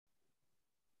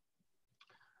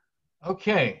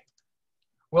Okay,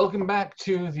 welcome back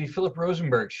to the Philip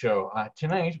Rosenberg Show.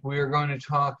 Tonight we are going to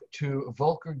talk to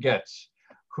Volker Goetze,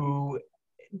 who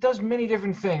does many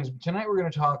different things. Tonight we're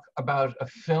going to talk about a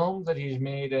film that he's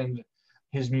made and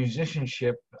his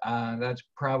musicianship. That's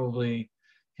probably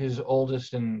his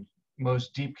oldest and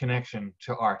most deep connection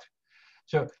to art.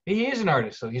 So he is an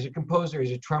artist, so he's a composer,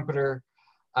 he's a trumpeter.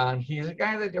 He's a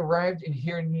guy that arrived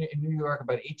here in New York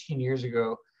about 18 years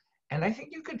ago. And I think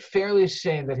you could fairly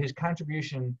say that his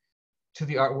contribution to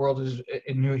the art world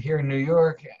here in New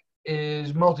York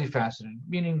is multifaceted,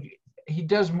 meaning he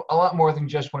does a lot more than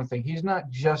just one thing. He's not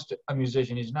just a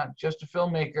musician. He's not just a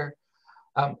filmmaker.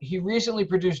 He recently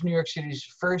produced New York City's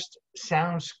first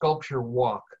sound sculpture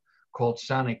walk called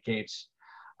Sonic Gates.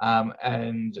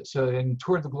 And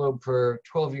toured the globe for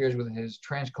 12 years with his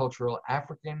transcultural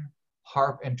African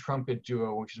harp and trumpet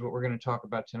duo, which is what we're going to talk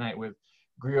about tonight with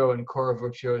Griot and Cora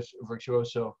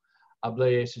Virtuoso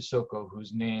Ablaye Sissoko,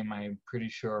 whose name I'm pretty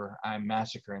sure I'm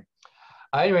massacring.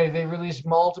 Anyway, they released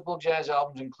multiple jazz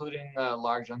albums, including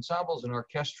large ensembles and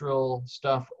orchestral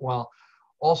stuff, while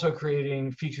also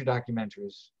creating feature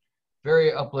documentaries.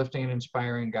 Very uplifting and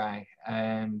inspiring guy.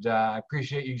 And I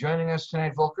appreciate you joining us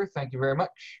tonight, Volker. Thank you very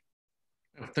much.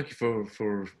 Thank you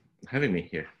for having me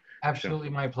here. Absolutely,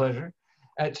 my pleasure.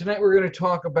 Tonight we're going to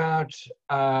talk about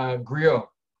Griot.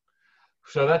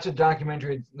 So that's a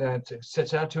documentary that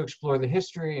sets out to explore the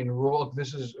history and role.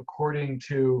 This is according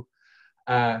to,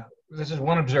 this is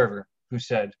one observer who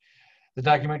said, the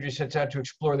documentary sets out to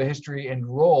explore the history and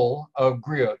role of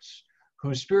griots,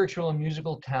 whose spiritual and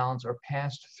musical talents are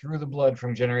passed through the blood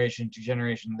from generation to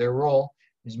generation. Their role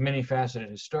is many-faceted: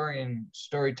 historian,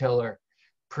 storyteller,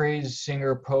 praise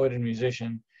singer, poet, and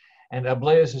musician. And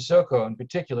Ablaye Sissoko, in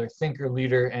particular, thinker,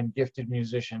 leader, and gifted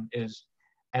musician, is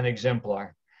an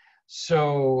exemplar.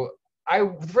 So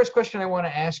the first question I want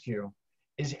to ask you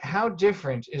is, how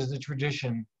different is the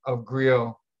tradition of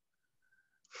Griot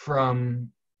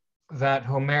from that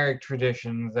Homeric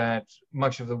tradition that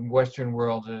much of the Western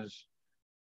world is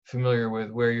familiar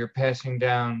with, where you're passing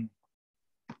down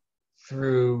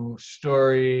through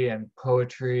story and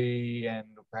poetry and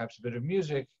perhaps a bit of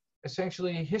music,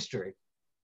 essentially history?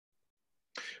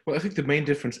 Well, I think the main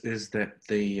difference is that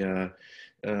there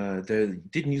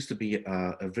didn't used to be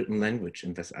a written language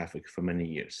in West Africa for many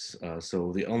years.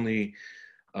 So the only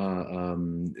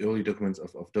early documents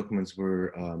of documents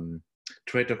were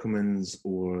trade documents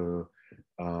or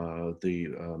the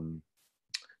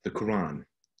Quran,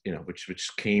 which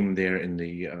came there in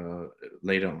the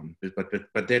later on.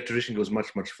 But their tradition goes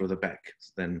much further back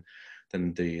than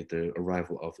the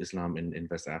arrival of Islam in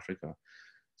West Africa.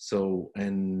 So the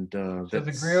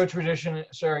Griot tradition,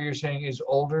 sorry, you're saying is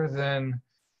older than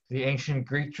the ancient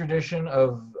Greek tradition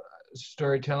of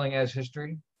storytelling as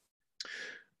history?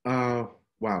 Wow,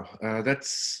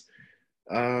 that's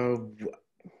a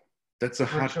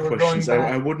hard question.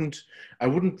 I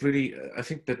wouldn't really. I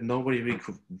think that nobody really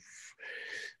could.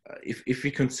 If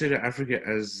we consider Africa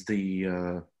as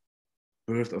the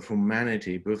birthplace of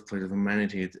humanity,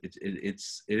 it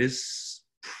is.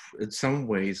 In some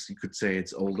ways, you could say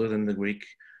it's older than the Greek.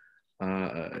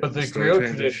 But the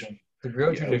Griot tradition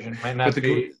might not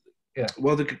be. Yeah.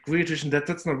 Well, the Griot tradition,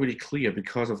 that's not really clear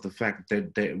because of the fact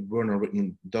that there were no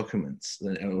written documents,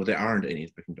 or there aren't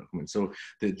any written documents. So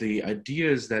the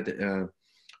idea is that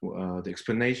the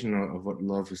explanation of what a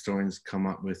lot of historians come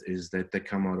up with is that they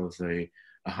come out of a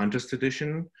hunter's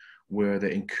tradition, where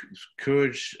they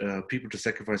encourage people to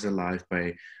sacrifice their life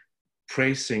by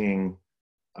praise singing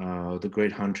the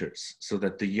great hunters, so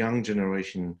that the young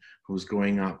generation who's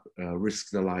growing up risks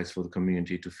their lives for the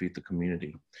community to feed the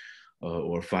community.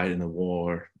 Or fight in a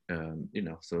war,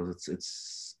 So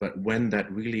but when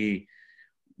it really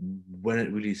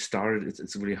started,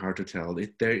 it's really hard to tell.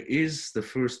 There is the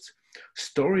first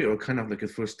story, or kind of like a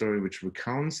first story, which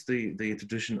recounts the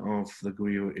tradition of the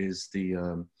Griot, is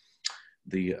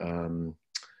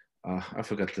I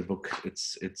forgot the book.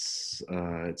 It's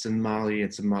in Mali.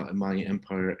 It's a Mali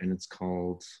Empire, and it's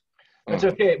called. That's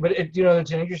okay, but it's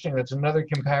interesting. That's another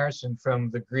comparison from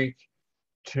the Greek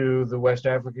to the West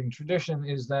African tradition,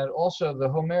 is that also the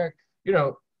Homeric,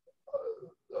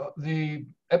 the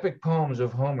epic poems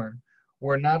of Homer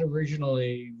were not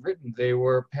originally written. They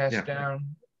were passed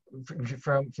down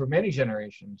for many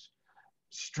generations,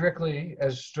 strictly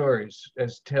as stories,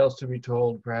 as tales to be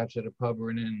told, perhaps at a pub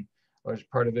or an inn, or as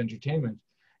part of entertainment.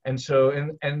 And so,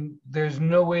 and there's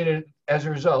no way to, as a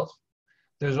result,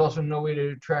 there's also no way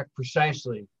to track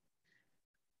precisely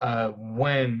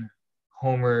when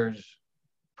Homer's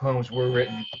poems were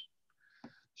written.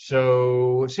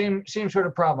 So same sort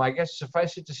of problem. I guess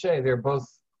suffice it to say, they're both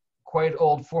quite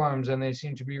old forms, and they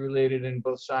seem to be related in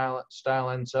both style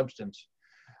and substance,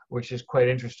 which is quite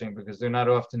interesting because they're not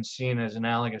often seen as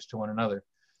analogous to one another.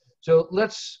 So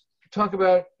let's talk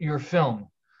about your film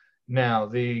now.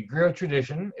 The Griot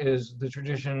tradition is the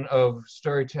tradition of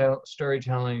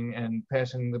storytelling and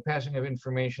the passing of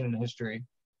information and history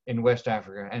in West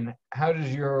Africa. And how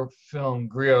does your film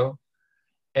Griot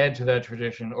add to that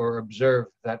tradition or observe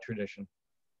that tradition?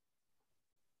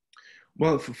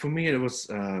 Well, for me, it was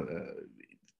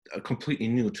completely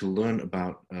new to learn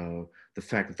about the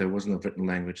fact that there wasn't a written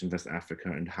language in West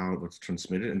Africa and how it was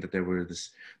transmitted, and that there were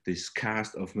this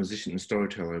cast of musician and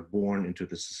storyteller born into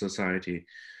this society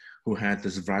who had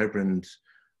this vibrant,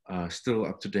 still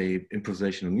up-to-date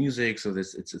improvisational music. So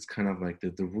it's kind of like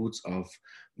the roots of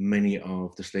many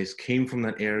of the slaves came from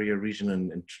that area, region,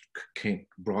 and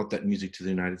brought that music to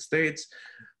the United States.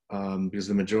 Because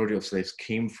the majority of slaves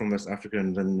came from West Africa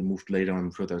and then moved later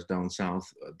on further down south,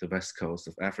 the west coast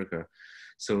of Africa.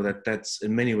 So that's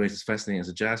in many ways is fascinating as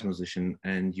a jazz musician,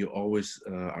 and you always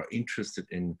are interested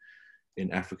in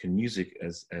African music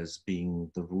as being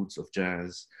the roots of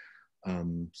jazz.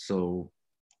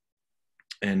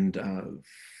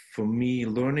 For me,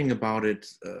 learning about it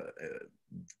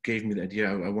gave me the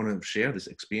idea I want to share this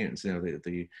experience. You know,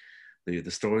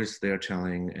 the stories they're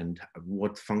telling and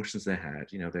what functions they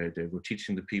had. You know, they were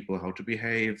teaching the people how to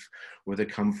behave, where they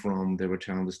come from. They were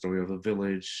telling the story of a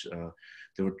village.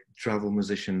 There were travel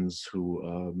musicians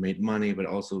who made money, but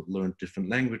also learned different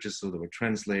languages. So there were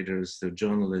translators, there were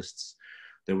journalists,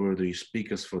 there were the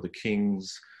speakers for the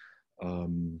kings.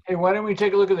 Hey, why don't we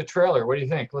take a look at the trailer? What do you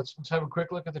think? Let's have a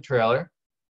quick look at the trailer.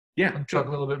 Yeah, and talk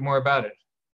a little bit more about it.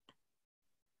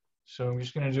 So I'm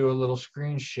just going to do a little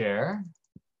screen share.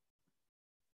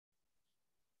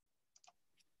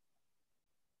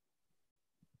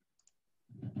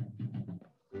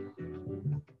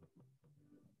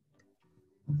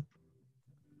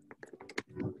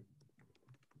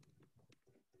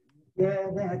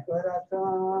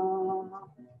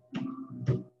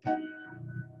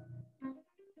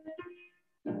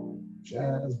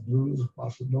 Jazz, blues,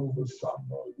 bossa nova,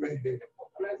 samba, reggae.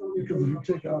 Because if you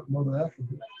take out Mother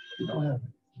Africa, you don't have it.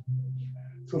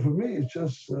 So for me, it's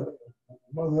just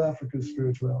Mother Africa's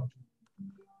spirituality.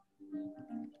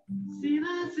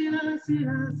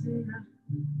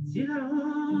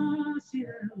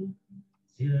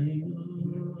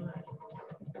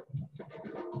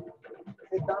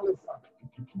 C'est dans le sang.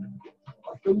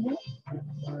 Parce que nous,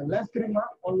 l'instrument,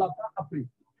 on ne l'a pas appris.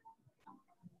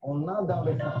 On l'a dans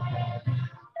le sang.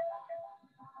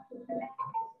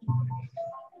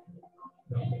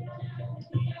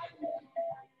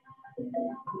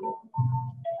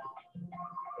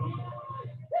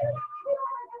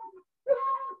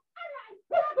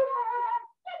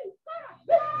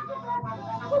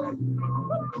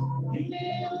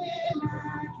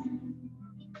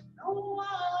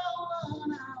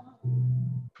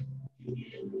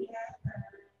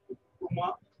 Pour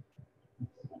moi,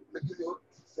 le griot,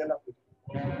 c'est l'Afrique.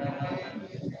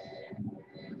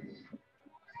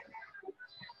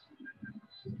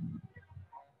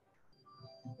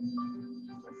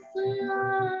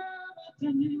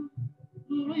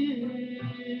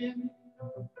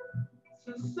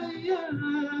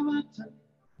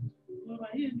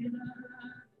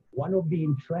 One of the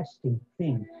interesting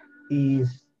things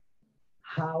is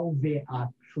how they are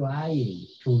trying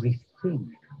to rethink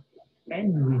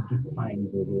and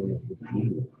redefine the role of the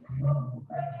griot.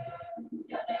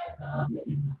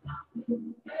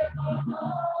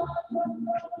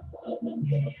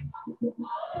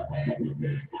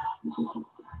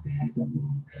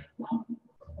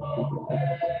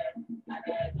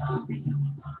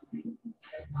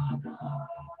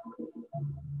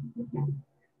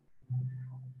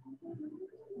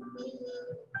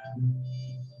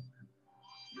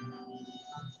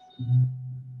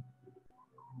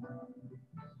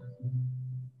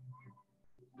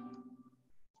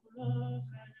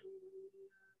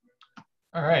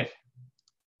 All right.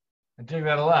 I dig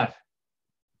that a lot.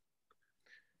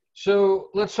 So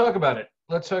let's talk about it.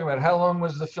 Let's talk about it. How long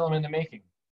was the film in the making?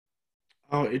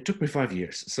 Oh, it took me 5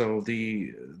 years. So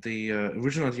the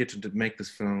original idea to make this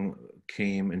film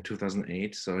came in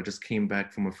 2008. So I just came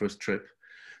back from my first trip.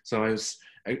 So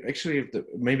actually,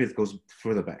 maybe it goes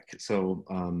further back. So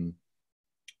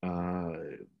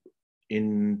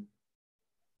in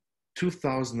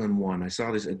 2001, I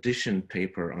saw this edition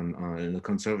paper in a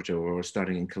conservatory where I was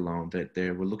studying in Cologne that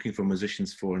they were looking for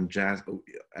musicians for a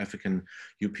African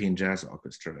European jazz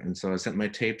orchestra. And so I sent my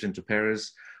tapes into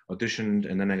Paris, auditioned,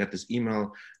 and then I got this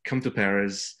email, come to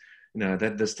Paris, you know,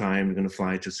 at this time, you're going to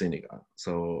fly to Senegal.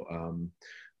 So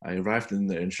I arrived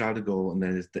in Charles de Gaulle, and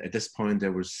then at this point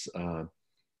there was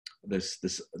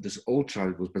this old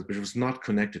Charles de Gaulle, but it was not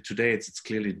connected. Today it's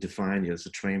clearly defined. There's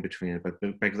a train between it, but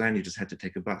back then you just had to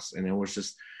take a bus, and it was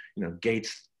just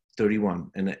gate 31,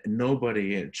 and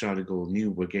nobody at Charles de Gaulle knew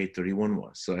where gate 31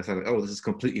 was. So I thought, oh, this is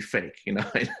completely fake. I'm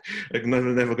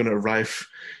never going to arrive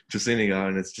to Senegal,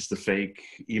 and it's just a fake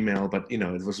email. But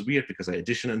it was weird because I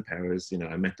auditioned in Paris.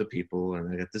 I met the people,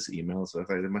 and I got this email. So I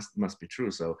thought it must be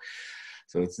true. So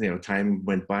it's time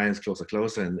went by, and it's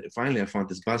closer, and finally I found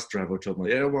this bus driver who told me,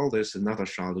 yeah, well, there's another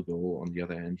Charles de Gaulle on the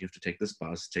other end. You have to take this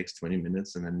bus. It takes 20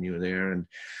 minutes, and then you're there. And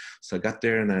so I got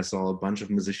there, and I saw a bunch of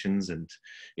musicians, and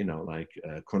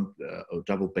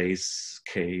double bass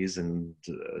case and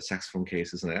saxophone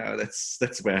cases, and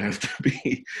that's where I have to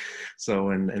be. So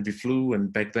and we flew,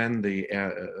 and back then the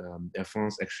Air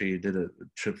France actually did a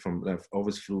trip I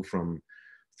always flew from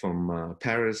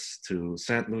Paris to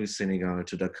St. Louis, Senegal,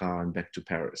 to Dakar, and back to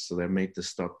Paris. So they made the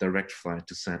stop, direct flight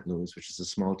to St. Louis, which is a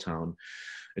small town.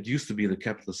 It used to be the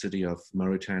capital city of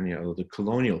Mauritania, or the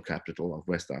colonial capital of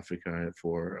West Africa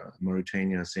for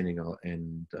Mauritania, Senegal,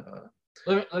 and...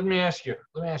 Let me ask you.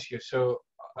 So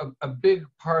a big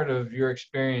part of your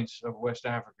experience of West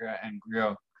Africa and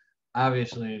Griot,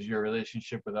 obviously, is your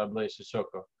relationship with Ablaye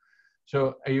Sissoko.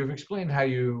 So you've explained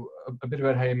a bit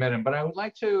about how you met him, but I would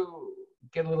like to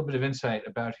get a little bit of insight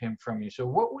about him from you. So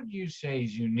what would you say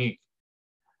is unique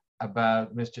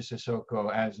about Mr.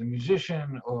 Sissoko as a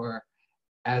musician, or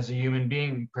as a human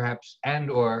being, perhaps,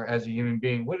 or as a human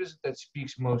being? What is it that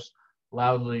speaks most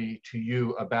loudly to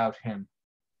you about him?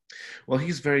 Well,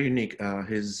 he's very unique.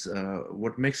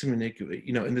 What makes him unique,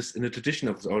 in the tradition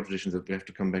of our traditions, that we have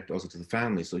to come back also to the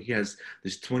family. So he has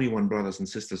these 21 brothers and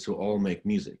sisters who all make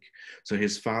music. So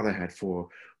his father had four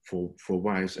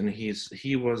wives, and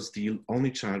he was the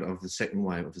only child of the second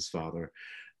wife of his father,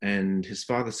 and his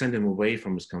father sent him away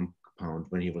from his compound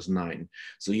when he was 9.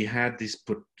 So he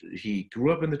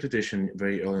grew up in the tradition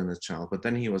very early in his child, but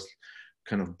then he was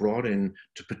kind of brought in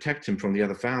to protect him from the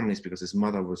other families because his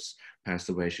mother was passed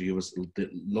away. He was the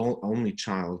only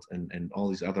child, and all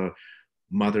these other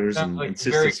mothers and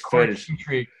sisters.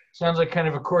 Sounds like kind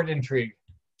of a court intrigue.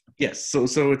 Yes, so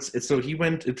he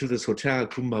went into this hotel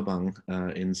Kumbabang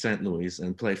in St. Louis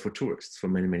and played for tourists for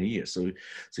many years. So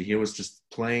he was just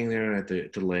playing there at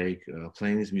the lake,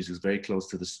 playing his music very close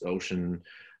to this ocean.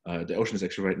 The ocean is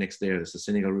actually right next there. There's the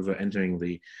Senegal River entering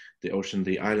the ocean.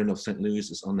 The island of St. Louis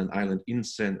is on an island in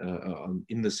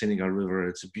the Senegal River.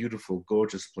 It's a beautiful,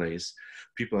 gorgeous place.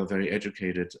 People are very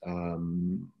educated.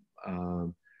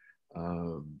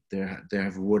 They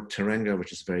have word teranga,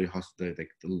 which is very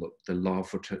the law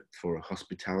for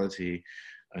hospitality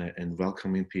and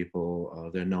welcoming people.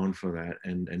 They're known for that,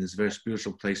 and it's a very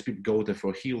spiritual place. People go there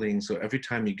for healing. So every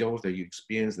time you go there, you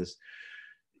experience this.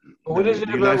 What is it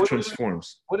about? Life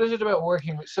transforms. What is it about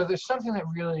working with? So there's something that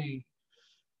really.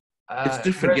 It's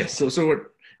different, yes. So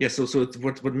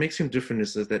what makes him different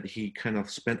is that he kind of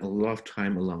spent a lot of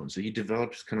time alone. So he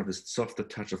developed kind of this softer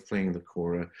touch of playing the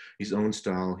kora, his own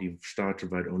style. He started to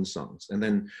write own songs, and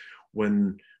then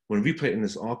when we played in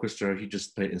this orchestra, he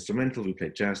just played instrumental. We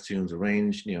played jazz tunes,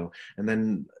 arranged, and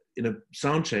then in a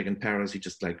sound check in Paris, he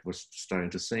just was starting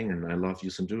to sing, and I love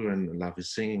Youssou N'Dour and I love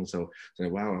his singing. So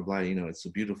wow, it's so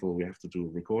beautiful. We have to do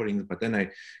recordings. But then I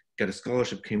got a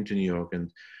scholarship, came to New York,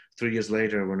 and 3 years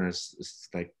later, when I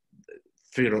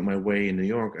figured out my way in New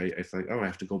York, I thought, I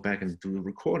have to go back and do a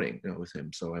recording, with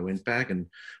him. So I went back and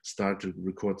started to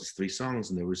record these 3 songs,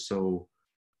 and they were so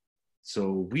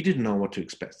we didn't know what to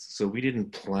expect. So we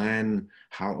didn't plan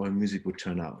how our music would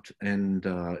turn out. And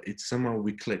it's somehow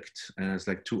we clicked, and it's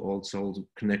like 2 old souls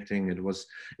connecting. It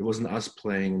wasn't us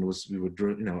playing. We were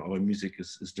driven, our music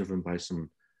is driven by some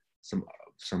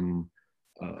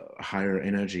higher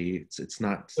energy. It's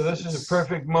not. So this is a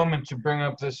perfect moment to bring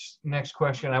up this next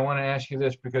question. I want to ask you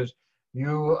this because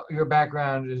your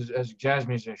background is as a jazz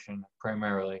musician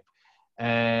primarily.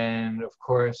 And of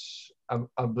course,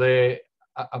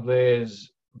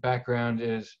 Ablaye's background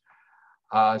is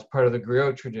as part of the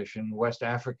Griot tradition, West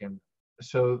African.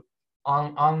 So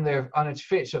on its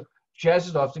face, so jazz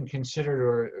is often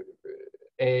considered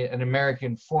an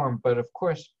American form, but of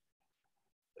course,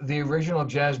 the original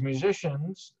jazz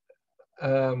musicians,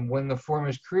 when the form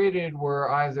is created,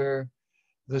 were either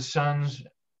the sons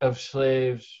of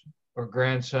slaves or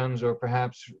grandsons or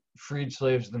perhaps freed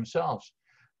slaves themselves.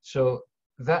 So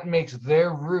that makes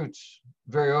their roots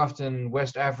very often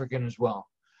West African as well.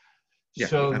 Yeah,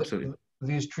 so absolutely.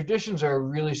 These traditions are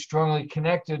really strongly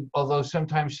connected, although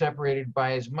sometimes separated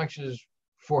by as much as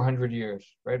 400 years,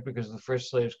 right? Because the first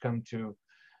slaves come to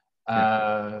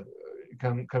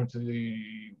come to the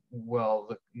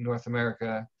North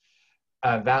America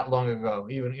that long ago,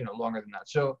 even longer than that.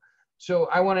 So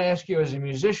I want to ask you, as a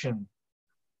musician,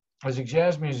 as a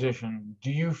jazz musician,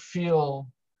 do you feel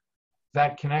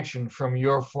that connection from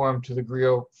your form to the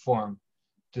griot form?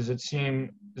 Does it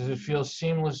feel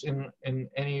seamless in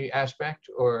any aspect,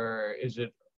 or is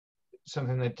it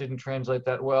something that didn't translate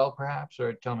that well, perhaps?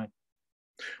 Or tell me.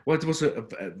 Well, it was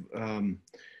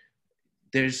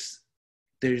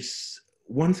there's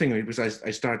one thing, because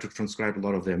I started to transcribe a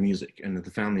lot of their music and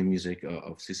the family music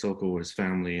of Sissoko, his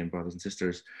family and brothers and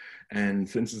sisters. And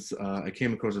for instance, I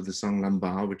came across the song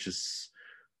Lamba, which is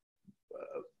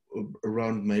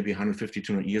around maybe 150,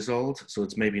 200 years old. So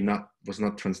it's maybe was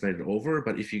not translated over,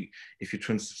 but if you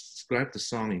transcribe the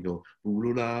song, you go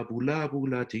bulula bula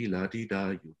bula tila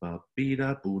dida yuba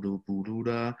bida budu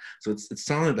bududa. So it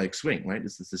sounded like swing, right?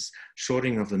 It's this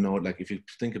shorting of the note. Like if you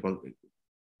think about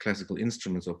classical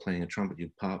instruments or playing a trumpet, you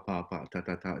pa pa pa ta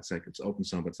ta ta. It's like it's open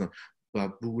sound, but it's not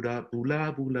ba bula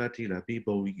bula bula tila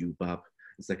bibo yuba.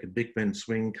 It's like a big band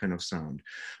swing kind of sound.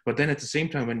 But then at the same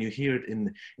time, when you hear it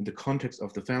in the context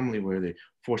of the family, where the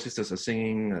four sisters are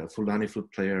singing, a Fulani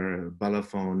flute player, a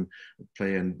balafon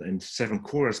player, and 7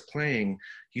 chorus playing,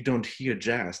 you don't hear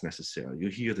jazz necessarily. You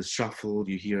hear the shuffle,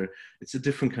 it's a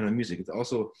different kind of music.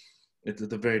 It's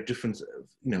a very different,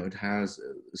 it has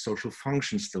a social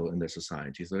function still in their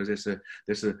society. So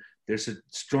there's a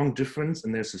strong difference,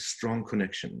 and there's a strong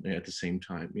connection at the same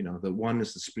time. The one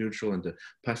is the spiritual and the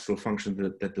pastoral function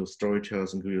that those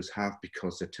storytellers and griots have,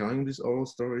 because they're telling these oral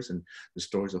stories and the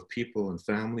stories of people and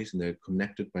families, and they're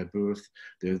connected by birth.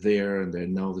 They're there and they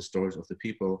know the stories of the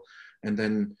people. And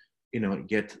then,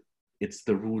 yet it's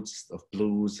the roots of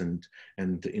blues and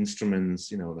the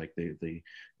instruments, like the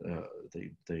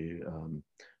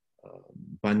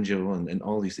banjo and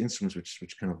all these instruments,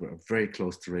 which kind of are very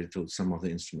close to some of the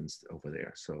instruments over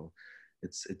there. So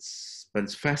but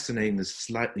it's fascinating. It's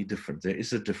slightly different. There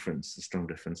is a difference, a strong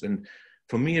difference. And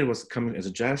for me, it was coming as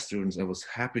a jazz student. I was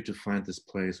happy to find this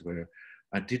place where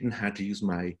I didn't have to use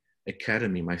my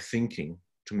academy, my thinking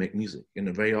to make music.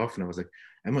 And very often I was like,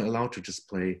 am I allowed to just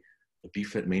play a B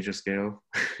flat major scale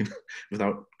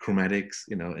without chromatics,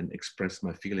 and express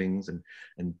my feelings and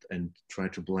try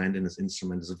to blend in this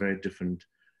instrument? Is a very different,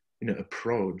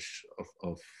 approach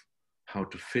of how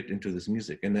to fit into this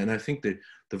music. And then I think the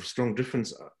strong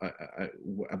difference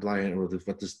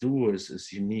what this duo is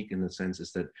unique in the sense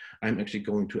is that I'm actually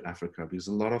going to Africa, because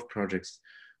a lot of projects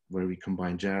where we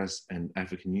combine jazz and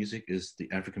African music is the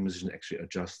African musician actually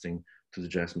adjusting to the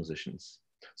jazz musicians.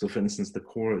 So for instance, the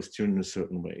core is tuned in a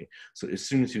certain way. So as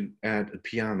soon as you add a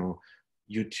piano,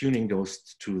 your tuning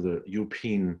goes to the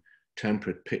European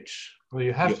temperate pitch. Well,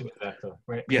 you have to do that though,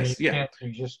 right? Yes, you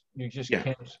just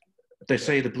can't. They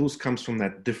say the blues comes from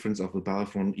that difference of the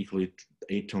balafon, equally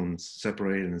 8 tones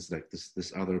separated, and it's like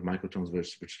this other microtones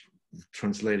which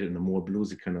translated in a more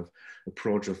bluesy kind of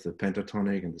approach of the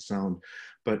pentatonic and the sound.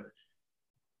 But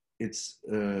it's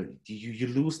you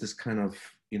lose this kind of,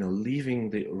 leaving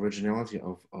the originality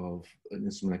of an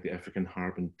instrument like the African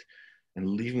harp and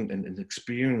leaving and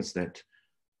experience that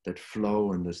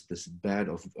flow and this bed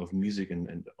of music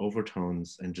and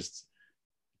overtones, and just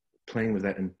playing with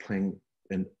that and playing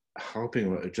and helping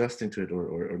or adjusting to it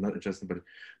or not adjusting,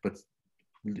 but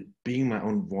being my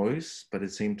own voice, but at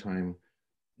the same time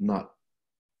not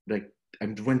like I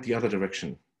went the other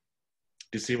direction.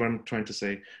 Do you see what I'm trying to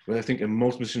say? Well, I think in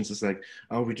most musicians it's like,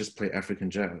 oh, we just play African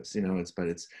jazz, but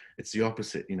it's the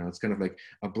opposite. It's kind of like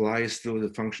Ablai is still the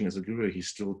function as a guru. He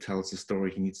still tells the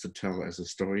story he needs to tell as a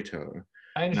storyteller.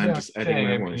 I understand. I'm just adding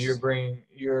my voice.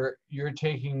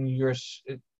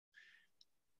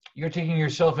 You're taking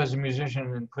yourself as a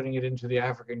musician and putting it into the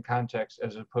African context,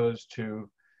 as opposed to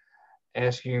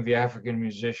asking the African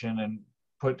musician and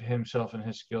put himself and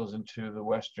his skills into the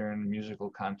Western musical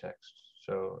context.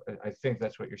 So I think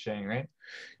that's what you're saying, right?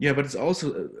 Yeah, but it's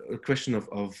also a question of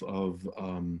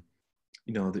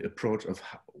the approach of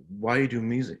why do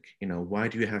music? Why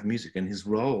do you have music? And his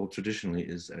role traditionally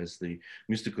is as the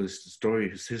mystical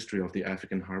story, his history of the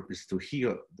African harp is to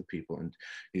heal the people. And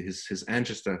his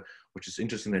ancestor, which is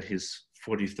interesting that his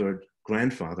 43rd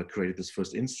grandfather created this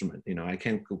first instrument. I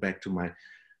can't go back to my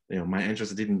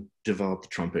ancestor didn't develop the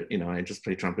trumpet. I just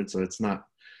play trumpet, so it's not.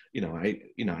 I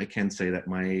can't say that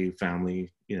my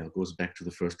family, goes back to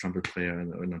the first trumpet player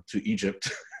and to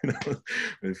Egypt, where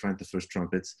we find the first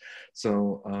trumpets.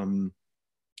 So,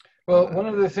 well, one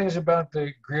of the things about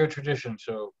the griot tradition.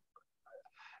 So,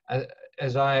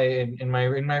 as in my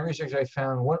research, I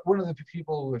found one of the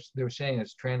people they were saying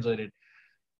is translated.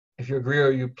 If you're a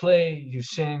griot, you play, you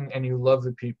sing, and you love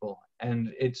the people,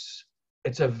 and it's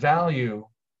a value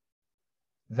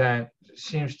that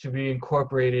seems to be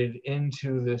incorporated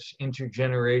into this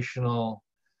intergenerational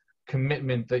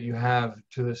commitment that you have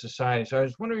to the society. So I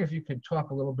was wondering if you could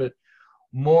talk a little bit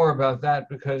more about that,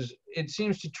 because it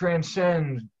seems to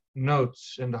transcend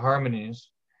notes and harmonies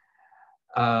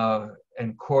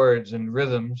and chords and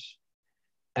rhythms,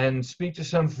 and speak to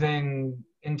something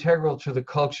integral to the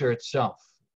culture itself.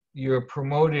 You're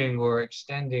promoting or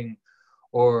extending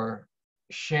or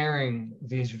sharing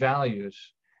these values.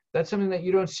 That's something that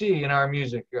you don't see in our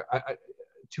music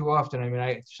too often. I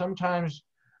mean, sometimes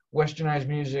Westernized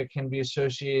music can be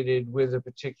associated with a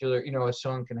particular, a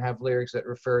song can have lyrics that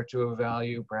refer to a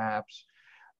value, perhaps.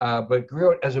 But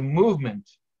Griot as a movement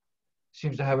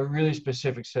seems to have a really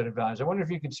specific set of values. I wonder if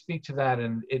you could speak to that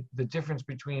and the difference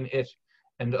between it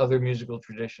and other musical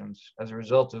traditions as a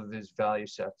result of these value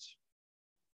sets.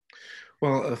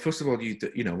 Well, first of all,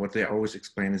 what they always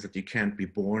explain is that you can't be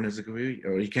born as a griot,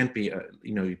 or you can't be,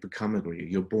 you become a griot.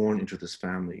 You're born into this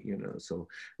family, so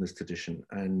in this tradition.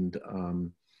 And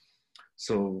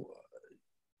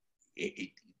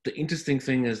the interesting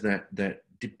thing is that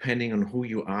depending on who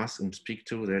you ask and speak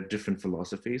to, there are different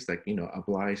philosophies. Like,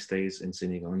 Ablai stays in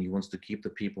Senegal and he wants to keep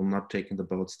the people not taking the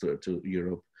boats to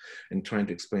Europe, and trying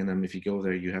to explain them, if you go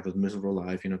there, you have a miserable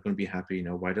life, you're not going to be happy.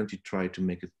 Why don't you try to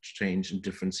make a change and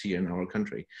difference here in our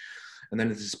country? And then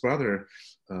his brother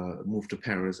moved to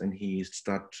Paris, and he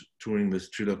started touring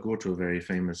with Griot Goetze, a very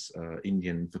famous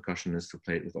Indian percussionist who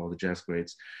played with all the jazz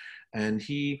greats. And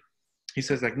he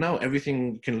says, like, no,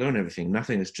 everything, you can learn everything.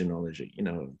 Nothing is genealogy.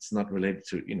 It's not related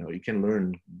to, you can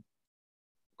learn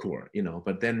core,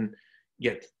 but then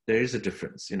yet there is a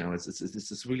difference.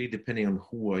 It's really depending on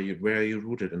who are you, where are you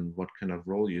rooted, and what kind of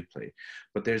role you play.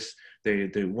 But there's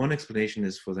the one explanation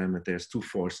is for them that there's two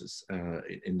forces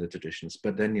in the traditions,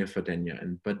 Badenya, Fadenya.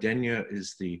 And Badenya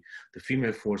is the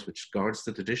female force which guards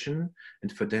the tradition,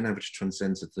 and Fadenya which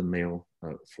transcends it, the male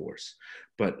force.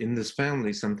 But in this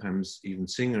family, sometimes even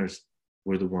singers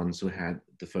were the ones who had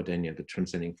the Fadenya, the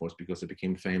transcending force, because they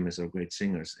became famous or great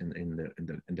singers in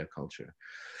their culture.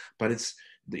 But it's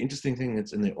the interesting thing,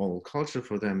 it's in the oral culture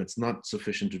for them, it's not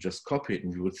sufficient to just copy it.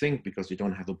 And you would think, because you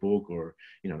don't have a book or,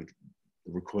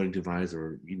 recording device,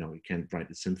 or, you can't write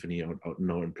a symphony out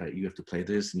no and play, you have to play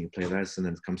this and you play this and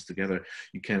then it comes together.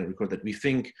 You can't record that. We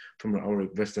think from our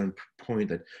Western point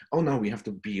that, oh no, we have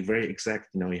to be very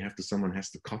exact, someone has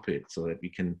to copy it so that we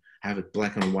can have it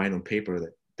black and white on paper,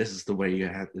 that this is the way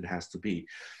it has to be.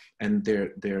 And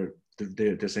they're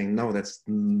saying, no, that's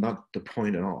not the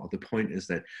point at all. The point is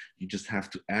that you just have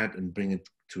to add and bring it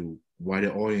to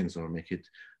wider audience, or make it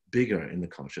bigger in the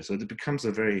culture. So it becomes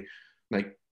a very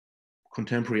like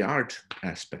contemporary art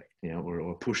aspect,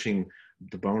 or pushing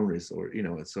the boundaries, or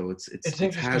so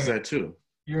it has that too.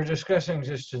 You're discussing,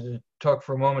 just to talk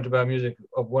for a moment about music,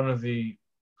 of one of the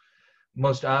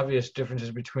most obvious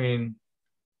differences between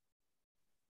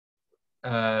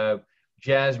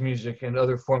jazz music and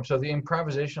other forms. So the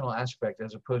improvisational aspect,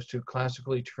 as opposed to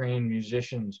classically trained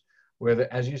musicians,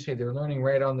 where, as you say, they're learning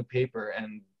right on the paper,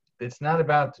 and it's not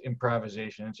about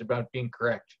improvisation, it's about being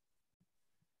correct,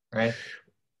 right?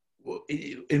 Well,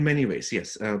 in many ways,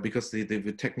 yes, because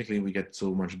technically we get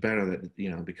so much better that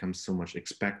it becomes so much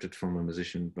expected from a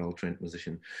musician, well-trained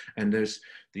musician. And there's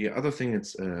the other thing.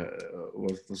 It's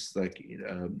was like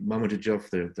Mamadou Diop,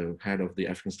 the head of the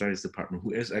African Studies Department,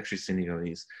 who is actually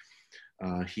Senegalese.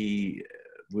 We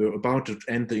were about to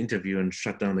end the interview and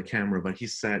shut down the camera, but he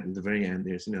said in the very end,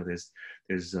 there's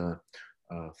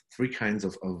three kinds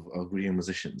of griot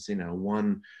musicians.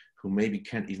 One who maybe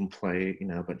can't even play,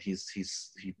 but he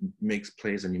makes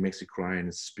plays and he makes you cry, and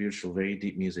it's spiritual, very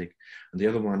deep music. And the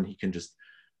other one, he can just,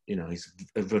 he's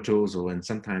a virtuoso, and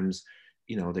sometimes,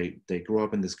 they grow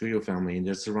up in this griot family and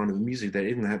they're surrounded with music. They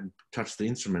even haven't touched the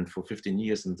instrument for 15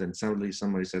 years, and then suddenly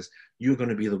somebody says, "You're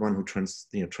going to be the one who transmits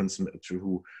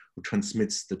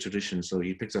the tradition." So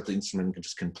he picks up the instrument and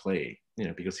just can play,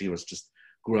 because he was just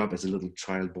grew up as a little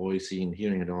child boy, seeing,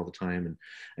 hearing it all the time,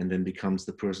 and then becomes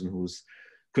the person who's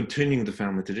continuing the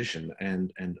family tradition.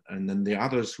 And then the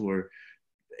others who are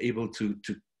able to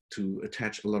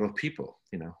attach a lot of people,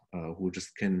 who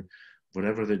just can,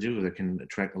 whatever they do, they can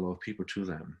attract a lot of people to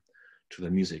them, to the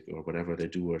music or whatever they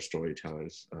do, or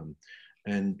storytellers.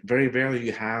 And very rarely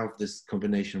you have this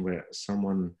combination where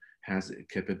someone has a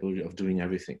capability of doing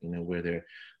everything, where they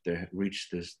reach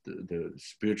the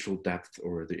spiritual depth,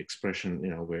 or the expression,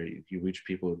 where you reach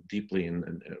people deeply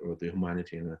or the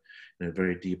humanity in a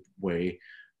very deep way,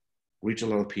 reach a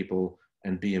lot of people,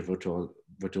 and be a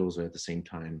virtuoso at the same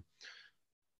time.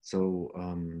 So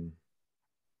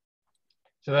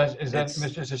is that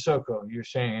Mr. Sissoko? You're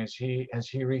saying, has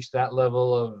he reached that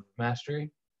level of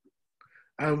mastery?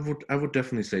 I would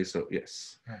definitely say so.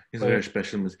 Yes, Yeah. he's a very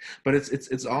special musician. But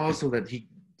it's also that he,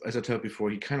 as I told before,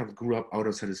 he kind of grew up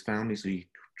outside his family, so he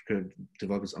could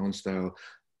develop his own style.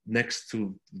 Next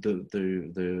to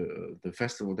the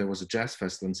festival, there was a jazz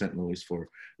festival in St. Louis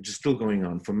which is still going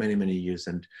on for many years.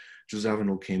 And José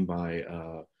Alvaro came by.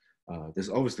 There's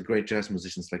always the great jazz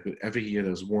musicians. Like every year,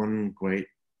 there's one great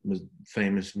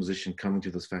famous musician coming to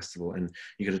this festival, and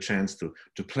you get a chance to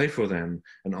play for them,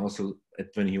 and also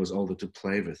when he was older to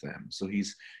play with them. So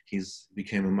he's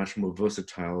became a much more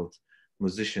versatile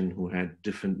musician who had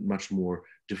much more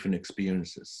different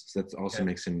experiences. So that also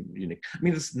makes him unique. I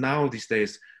mean, it's now these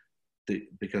days,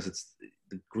 because it's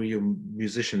the Griot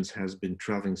musicians has been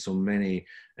traveling so many,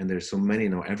 and there's so many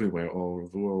now everywhere all over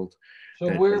the world.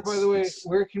 So where, by the way,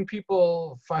 where can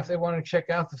people, if they want to check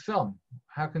out the film,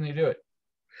 how can they do it?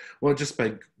 Well, just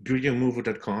by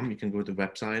griotmovie.com, you can go to the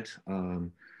website.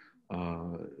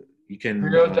 You can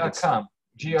Griot.com.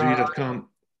 Griot.com.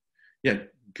 Yeah,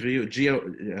 Griot,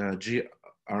 G-R-O-I-T.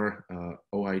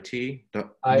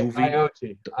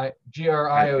 I-O-T.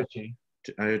 G-R-I-O-T.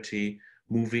 IoT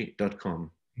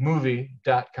movie.com.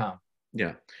 Movie.com.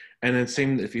 Yeah, and then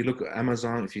same if you look at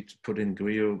Amazon, if you put in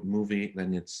Griot movie,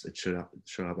 then it should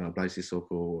show up on Blaise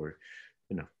Soko or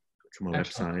to my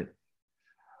website.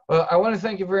 Well, I want to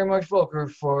thank you very much, Volker,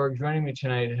 for joining me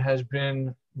tonight. It has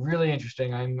been really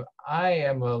interesting. I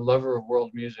am a lover of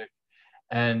world music,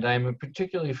 and I'm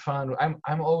particularly fond.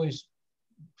 I'm always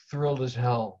thrilled as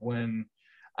hell when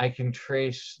I can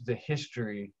trace the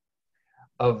history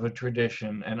of a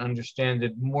tradition and understand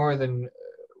it more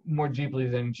deeply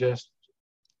than just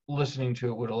listening to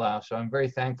it would allow. So I'm very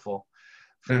thankful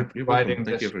for providing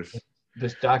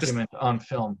this document on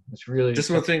film. It's really just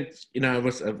one thing. I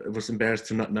was embarrassed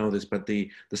to not know this, but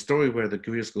the story where the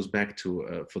Griots goes back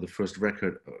to for the first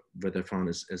record where they found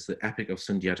is the Epic of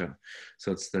Sundiata.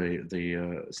 So it's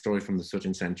the story from the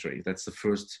 13th century. That's the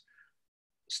first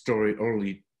story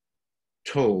orally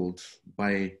told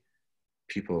by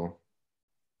people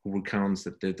who recounts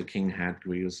that the king had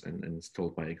griots, and it's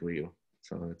told by a griot.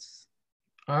 So it's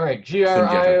all right.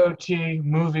 Griot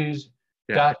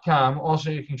movies.com.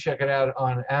 Also, you can check it out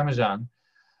on Amazon.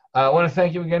 I want to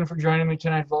thank you again for joining me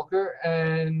tonight, Volker.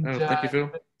 And thank you,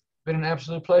 Phil. It's been an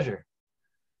absolute pleasure.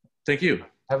 Thank you.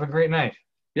 Have a great night.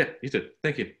 Yeah, you too.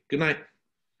 Thank you. Good night.